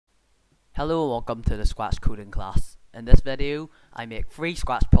Hello and welcome to the Scratch coding class. In this video, I make 3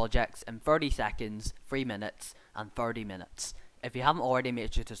 Scratch projects in 30 seconds, 3 minutes and 30 minutes. If you haven't already,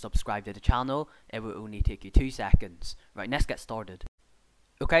 make sure to subscribe to the channel. It will only take you 2 seconds. Right, let's get started.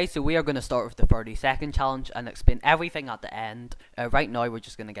 Okay, so we are going to start with the 30-second challenge and explain everything at the end. Right now we're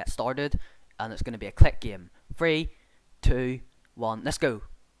just going to get started and it's going to be a click game. 3, 2, 1, let's go.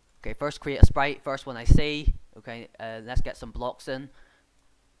 Okay, first create a sprite, first one I see. Okay, let's get some blocks in.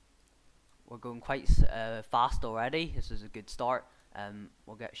 We're going quite fast already. This is a good start.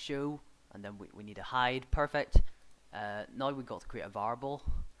 We'll get show, and then we need to hide. Perfect. Now we've got to create a variable.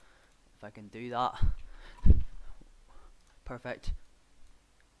 If I can do that. Perfect.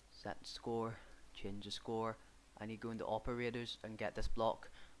 Set score. Change the score. I need to go into operators and get this block,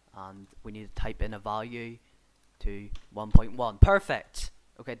 and we need to type in a value to 1.1. Perfect.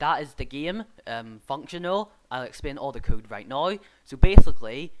 Okay, that is the game, functional. I'll explain all the code right now. So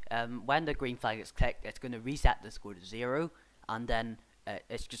basically, when the green flag is clicked, it's going to reset the score to 0, and then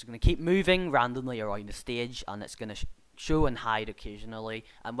it's just going to keep moving randomly around the stage, and it's going to show and hide occasionally,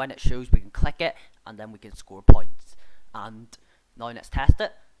 and when it shows we can click it, and then we can score points. And now let's test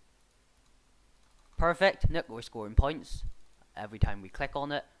it. Perfect, look, we're scoring points every time we click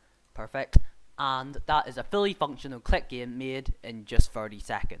on it. Perfect. And that is a fully functional click game made in just 30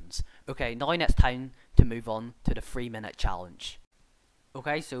 seconds. Okay, now it's time to move on to the 3-minute challenge.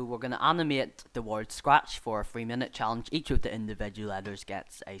 Okay, so we're going to animate the word Scratch for a 3-minute challenge. Each of the individual letters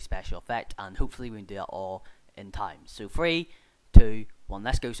gets a special effect, and hopefully we can do it all in time. So 3, 2, 1,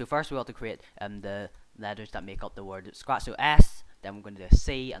 let's go. So first we have to create the letters that make up the word Scratch. So S, then we're going to do a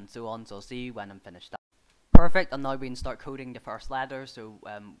C, and so on. So I'll see you when I'm finished. Perfect, and now we can start coding the first letter. So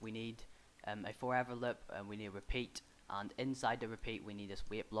we need a forever loop, and we need a repeat, and inside the repeat we need this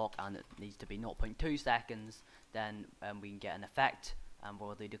wait block, and it needs to be 0.2 seconds. Then we can get an effect, and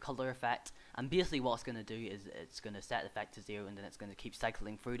we'll do the color effect, and basically what it's going to do is it's going to set the effect to 0, and then it's going to keep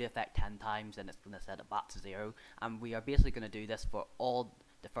cycling through the effect 10 times, and it's going to set it back to 0, and we are basically going to do this for all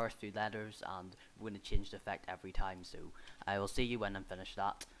the first few letters, and we're going to change the effect every time. So I will see you when I'm finished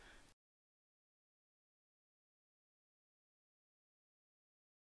that.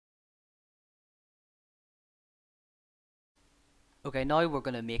 Okay, now we're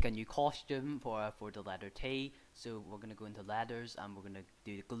going to make a new costume for the letter T. So we're going to go into letters, and we're going to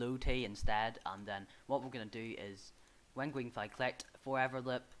do the glow T instead. And then what we're going to do is, when green flag clicked, forever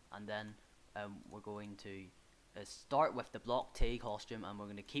loop, and then we're going to start with the block T costume, and we're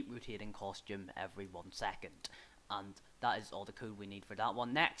going to keep rotating costume every 1 second. And that is all the code we need for that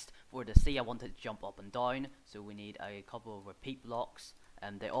one. Next, for the C, I want it to jump up and down, so we need a couple of repeat blocks,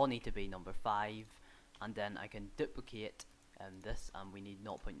 and they all need to be number 5. And then I can duplicate this, and we need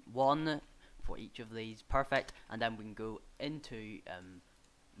 0.1 for each of these. Perfect. And then we can go into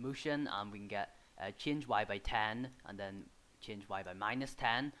motion, and we can get change Y by 10, and then change Y by -10,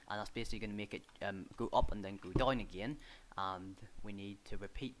 and that's basically going to make it go up and then go down again, and we need to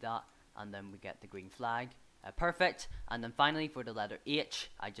repeat that, and then we get the green flag. Perfect. And then finally for the letter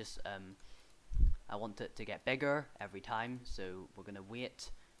H, I want it to get bigger every time, so we're going to wait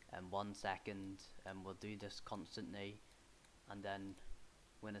 1 second, and we'll do this constantly. And then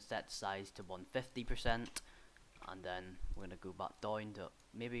we're going to set the size to 150%, and then we're going to go back down to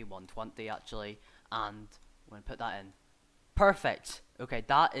maybe 120 actually, and we're going to put that in. Perfect. Okay,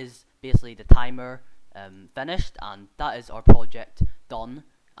 that is basically the timer finished, and that is our project done,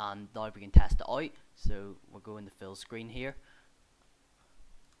 and now we can test it out. So we'll go into full screen here.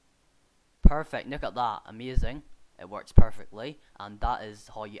 Perfect, look at that, amazing. It works perfectly, and that is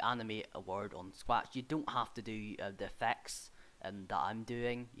how you animate a word on Scratch. You don't have to do the effects that I'm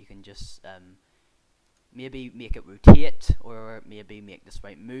doing. You can just maybe make it rotate, or maybe make the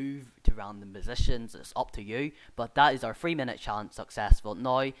sprite move to random positions. It's up to you, but that is our 3-minute challenge successful.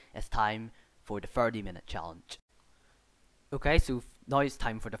 Now it's time for the 30-minute challenge. Okay, so now it's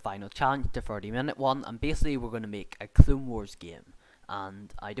time for the final challenge, the 30-minute one, and basically we're going to make a Clone Wars game.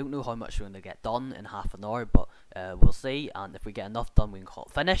 And I don't know how much we're going to get done in half an hour, but we'll see, and if we get enough done we can call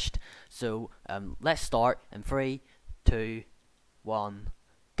it finished. So let's start in 3, 2, 1,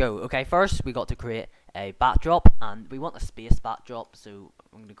 go. Okay, first we got to create a backdrop, and we want a space backdrop, so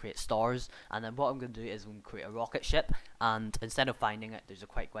I'm going to create stars, and then what I'm going to do is I'm going to create a rocket ship, and instead of finding it, there's a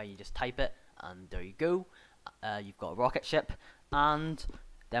quick way. You just type it, and there you go. You've got a rocket ship, and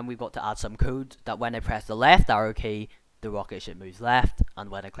then we've got to add some code that when I press the left arrow key, the rocket ship moves left,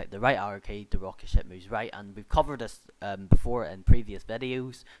 and when I click the right arrow key, the rocket ship moves right. And we've covered this before in previous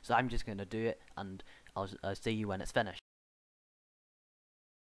videos, so I'm just going to do it, and I'll see you when it's finished.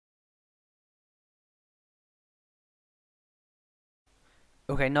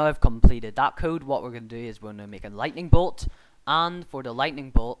 Okay, now I've completed that code. What we're going to do is we're going to make a lightning bolt, and for the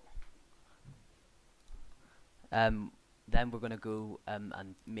lightning bolt, then we're going to go and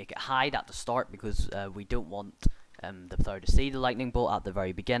make it hide at the start, because we don't want the player to see the lightning bolt at the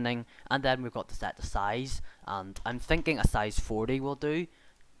very beginning. And then we've got to set the size, and I'm thinking a size 40 will do.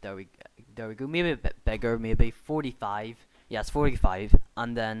 There we go, maybe a bit bigger, maybe 45. Yes, 45.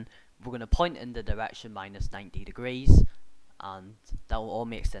 And then we're going to point in the direction minus 90 degrees, and that will all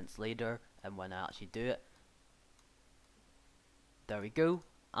make sense later and when I actually do it. There we go.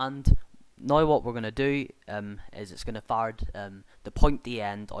 And now what we're going to do is it's going to fire the pointy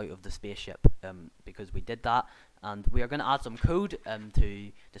end out of the spaceship, because we did that. And we are going to add some code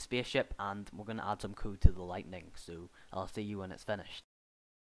to the spaceship, and we're going to add some code to the lightning. So I'll see you when it's finished.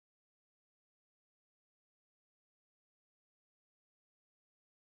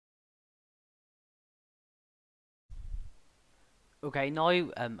 Okay, now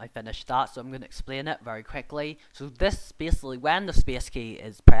I finished that, so I'm going to explain it very quickly. So this, basically, when the space key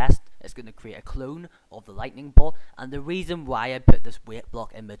is pressed, it's going to create a clone of the lightning bolt. And the reason why I put this wait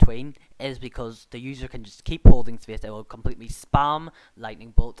block in between is because the user can just keep holding space. It will completely spam lightning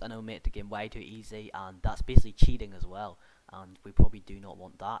bolt, and it will make the game way too easy, and that's basically cheating as well, and we probably do not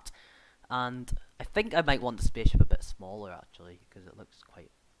want that. And I think I might want the spaceship a bit smaller, actually, because it looks quite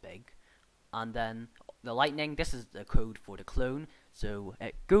big. And then the lightning, this is the code for the clone, so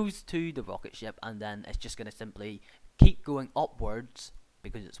it goes to the rocket ship, and then it's just going to simply keep going upwards,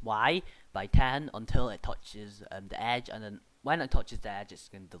 because it's Y, by 10 until it touches the edge, and then when it touches the edge, it's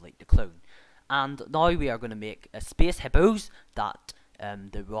going to delete the clone. And now we are going to make a space hippos that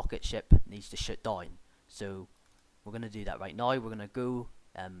the rocket ship needs to shoot down. So we're going to do that right now. We're going to go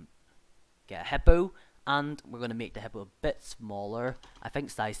get a hippo, and we're going to make the hippo a bit smaller. I think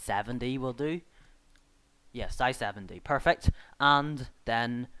size 70 will do. Yeah, size 70, perfect. And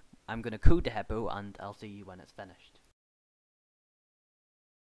then I'm going to code the hippo, and I'll see you when it's finished.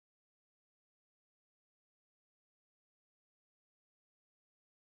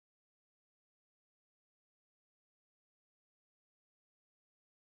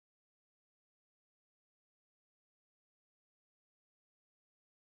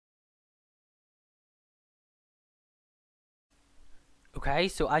 Okay,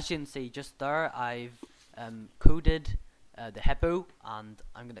 so as you can see just there, I've coded the hippo, and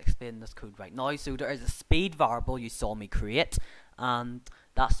I'm going to explain this code right now. So there is a speed variable you saw me create, and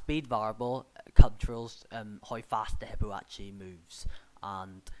that speed variable controls how fast the hippo actually moves.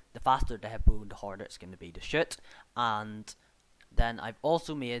 And the faster the hippo, the harder it's going to be to shoot. And then I've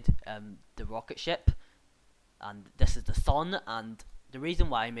also made the rocket ship, and this is the sun. And the reason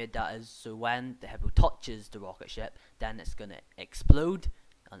why I made that is so when the hippo touches the rocket ship, then it's going to explode,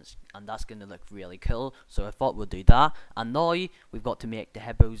 and that's going to look really cool. So I thought we'll do that. And now we've got to make the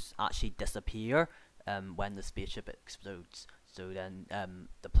hippos actually disappear when the spaceship explodes, so then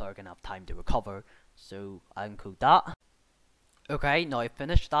the player can have time to recover. So I encode that. Okay, now I've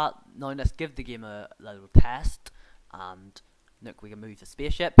finished that. Now let's give the game a little test, and look, we can move the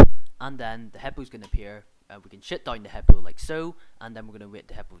spaceship, and then the hippo's going to appear. We can shoot down the hippo like so, and then we're going to wait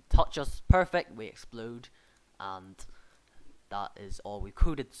the hippo to touch us. Perfect, we explode, and that is all we've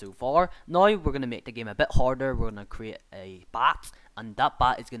coded so far. Now we're going to make the game a bit harder. We're going to create a bat, and that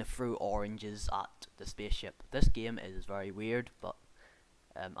bat is going to throw oranges at the spaceship. This game is very weird, but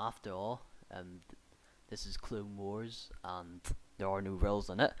after all, this is Clone Wars, and there are no rules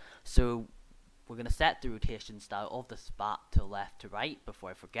in it. So we're going to set the rotation style of the bat to left to right before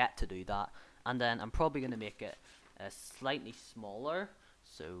I forget to do that. And then I'm probably going to make it slightly smaller,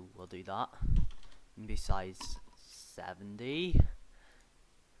 so we'll do that. Maybe size 70.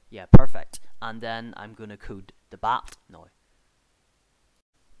 Yeah, perfect. And then I'm going to code the bat now.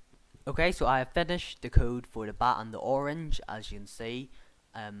 Okay, so I have finished the code for the bat and the orange. As you can see,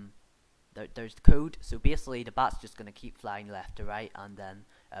 there's the code. So basically the bat's just going to keep flying left to right, and then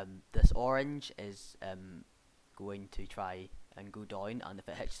this orange is going to try and go down, and if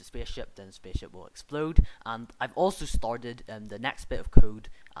it hits the spaceship, then the spaceship will explode. And I've also started the next bit of code,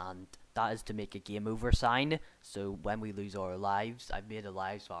 and that is to make a game over sign. So when we lose our lives, I've made a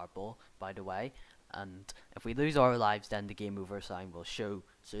lives variable, by the way, and if we lose our lives, then the game over sign will show.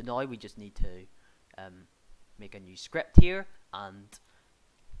 So now we just need to make a new script here, and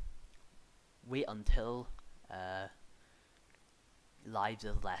wait until lives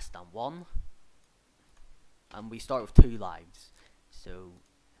is less than 1, and we start with 2 lives. So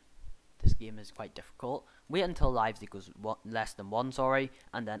this game is quite difficult. Wait until lives equals less than 1, sorry,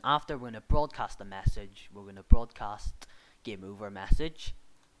 and then after we're going to broadcast a message. We're going to broadcast game over message,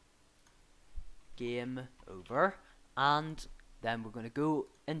 game over, and then we're going to go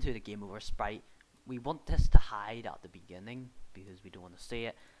into the game over sprite. We want this to hide at the beginning because we don't want to see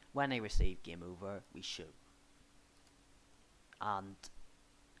it. When I receive game over, we show. And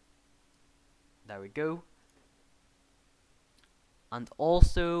there we go. And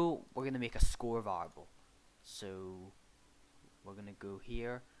also, we're going to make a score variable. So we're going to go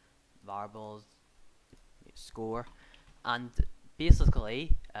here, variables, score, and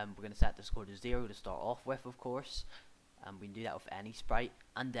basically we're going to set the score to 0 to start off with, of course. And we can do that with any sprite.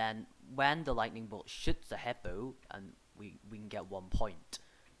 And then when the lightning bolt shoots the hippo, and we can get 1 point.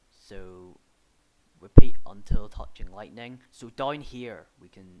 So repeat until touching lightning. So down here we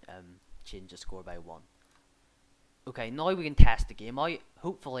can change the score by 1. Okay, now we can test the game out.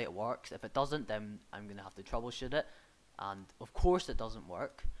 Hopefully it works. If it doesn't, then I'm going to have to troubleshoot it. And of course it doesn't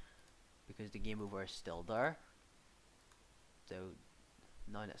work, because the game over is still there. So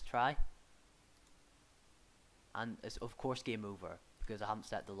now let's try. And it's of course game over, because I haven't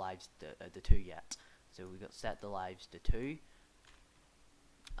set the lives to 2 yet. So we got set the lives to 2.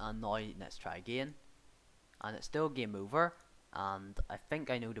 And now let's try again. And it's still game over. And I think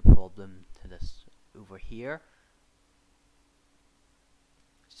I know the problem to this over here.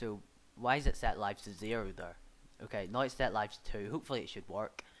 So why is it set lives to 0 there? Okay, now it's set lives to 2. Hopefully it should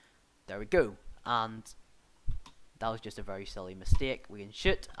work. There we go. And that was just a very silly mistake. We can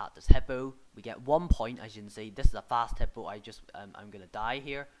shoot at this hippo. We get 1 point, as you can see. This is a fast hippo. I'm gonna die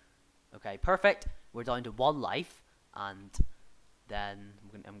here. Okay, perfect. We're down to 1 life, and then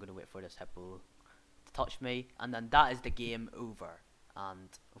I'm gonna wait for this hippo to touch me, and then that is the game over. And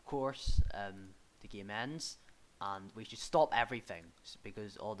of course, the game ends, and we should stop everything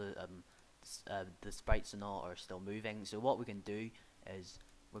because all the sprites and all are still moving. So what we can do is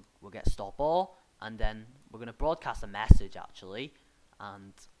we'll get stop all, and then we're going to broadcast a message actually,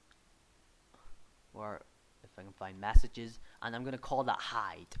 and or if I can find messages, and I'm going to call that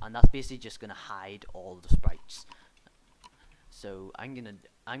hide, and that's basically just going to hide all the sprites. So I'm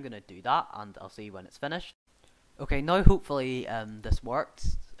gonna do that, and I'll see when it's finished. Okay, now hopefully this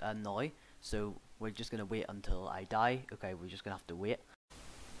works now. So we're just gonna wait until I die. Okay, we're just gonna have to wait.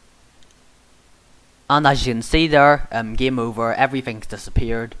 And as you can see there, game over, everything's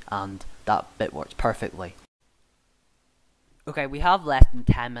disappeared, and that bit works perfectly. Okay, we have less than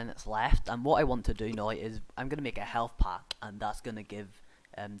 10 minutes left, and what I want to do now is I'm going to make a health pack, and that's going to give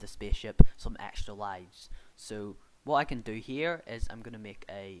the spaceship some extra lives. So what I can do here is I'm going to make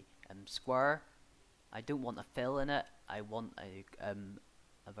a square. I don't want a fill in it, I want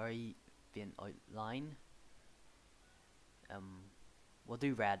a very thin outline. We'll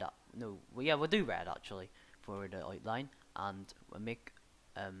do red. We'll do red actually for the outline, and we'll make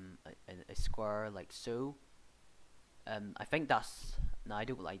a square like so. I think that's no, I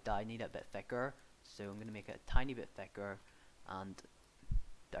don't like that. I need it a bit thicker, so I'm gonna make it a tiny bit thicker, and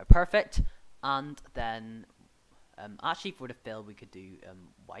they're perfect. And then actually for the fill we could do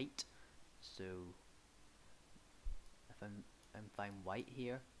white. So if I'm find white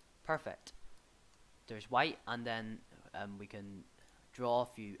here, perfect. There's white, and then we can draw a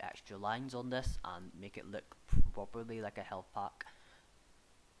few extra lines on this and make it look properly like a health pack.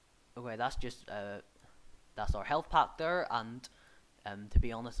 Okay, that's just that's our health pack there, and to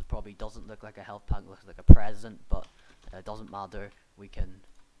be honest, it probably doesn't look like a health pack, it looks like a present, but it doesn't matter. We can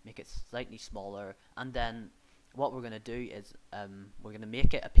make it slightly smaller, and then what we're gonna do is we're gonna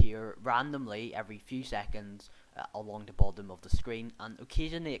make it appear randomly every few seconds along the bottom of the screen, and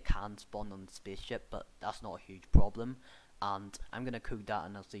occasionally it can spawn on the spaceship, but that's not a huge problem. And I'm gonna code that,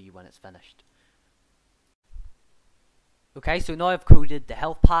 and I'll see you when it's finished. Okay, so now I've coded the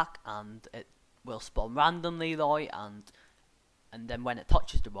health pack, and it will spawn randomly now, and then when it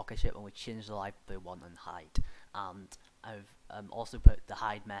touches the rocket ship, and we change the life to 1 and hide. And I've also put the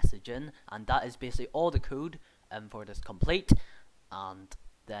hide message in, and that is basically all the code for this complete. And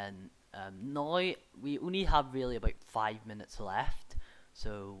then now we only have really about 5 minutes left.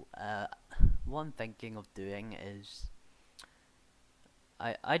 So what I'm thinking of doing is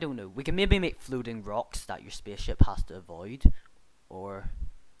I don't know, we can maybe make floating rocks that your spaceship has to avoid, or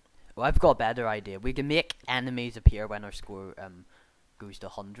well, I've got a better idea. We can make enemies appear when our score goes to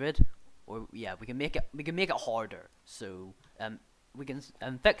 100, or yeah, we can make it harder. So we can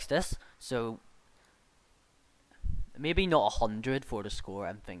fix this. So maybe not 100 for the score.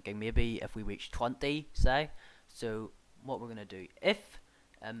 I'm thinking maybe if we reach 20, say. So what we're gonna do, if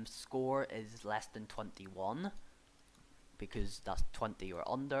score is less than 21, because that's 20 or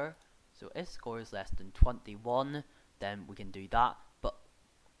under. So if score is less than 21, then we can do that.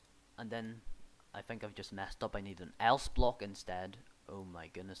 And then I think I've just messed up. I need an else block instead. Oh my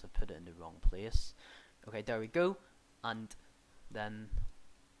goodness, I put it in the wrong place. Okay, there we go. And then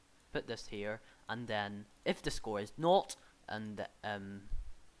put this here, and then if the score is not and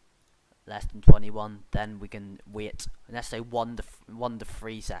less than 21, then we can wait, let's say 1 to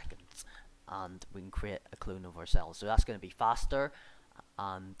 3 seconds, and we can create a clone of ourselves. So that's going to be faster,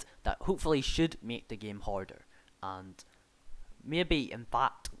 and that hopefully should make the game harder. And maybe in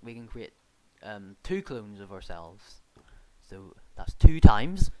fact we can create 2 clones of ourselves. So that's 2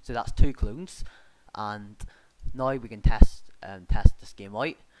 times. So that's 2 clones, and now we can test this game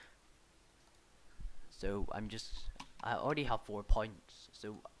out. So I already have 4 points,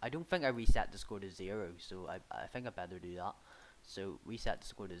 so I don't think I reset the score to 0, so I think I better do that. So reset the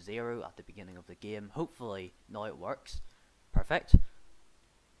score to 0 at the beginning of the game. Hopefully now it works. Perfect.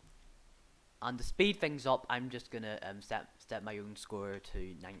 And to speed things up, I'm just gonna set my own score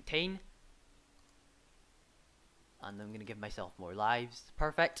to 19, and I'm gonna give myself more lives.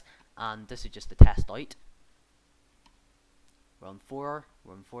 Perfect. And this is just a test out. We're on 4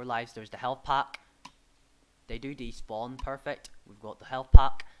 lives. There's the health pack. They do despawn. Perfect. We've got the health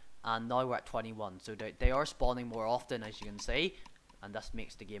pack, and now we're at 21. So they are spawning more often, as you can see, and this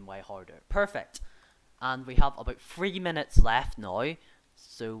makes the game way harder. Perfect. And we have about 3 minutes left now.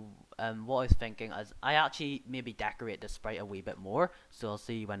 So what I was thinking is I actually maybe decorate the sprite a wee bit more. So I'll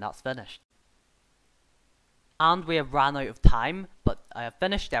see you when that's finished. And we have ran out of time, but I have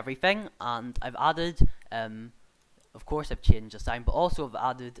finished everything, and I've added of course I've changed the sign, but also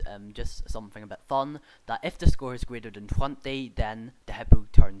I've added just something a bit fun, that if the score is greater than 20, then the hippo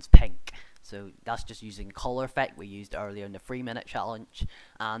turns pink. So that's just using color effect we used earlier in the 3-minute challenge.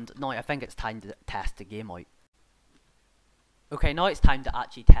 And now I think it's time to test the game out. Okay, now it's time to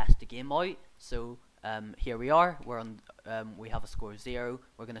actually test the game out. So here we are, we're on we have a score of 0.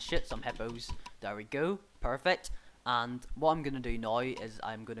 We're gonna shoot some hippos. There we go. Perfect. And what I'm going to do now is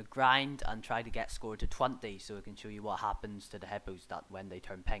I'm going to grind and try to get score to 20, so I can show you what happens to the hippos that when they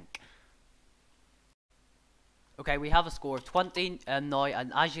turn pink. Okay, we have a score of 20 now,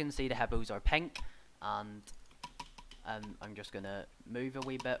 and as you can see the hippos are pink, and I'm just going to move a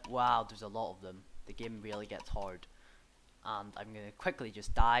wee bit. Wow, there's a lot of them. The game really gets hard. And I'm going to quickly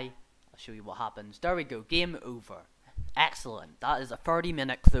just die. I'll show you what happens. There we go, game over. Excellent. That is a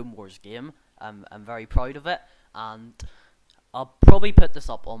 30-minute Clone Wars game. I'm very proud of it. And I'll probably put this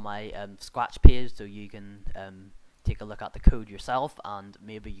up on my Scratch page, so you can take a look at the code yourself, and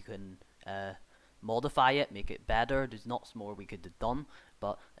maybe you can modify it, make it better. There's lots more we could have done,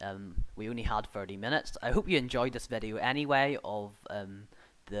 but we only had 30 minutes. I hope you enjoyed this video anyway of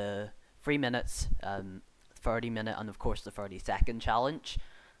the 3 minutes, 30-minute, and of course the 30-second challenge.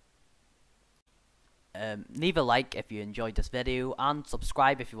 Leave a like if you enjoyed this video, and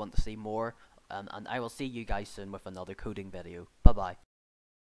subscribe if you want to see more. And I will see you guys soon with another coding video. Bye bye.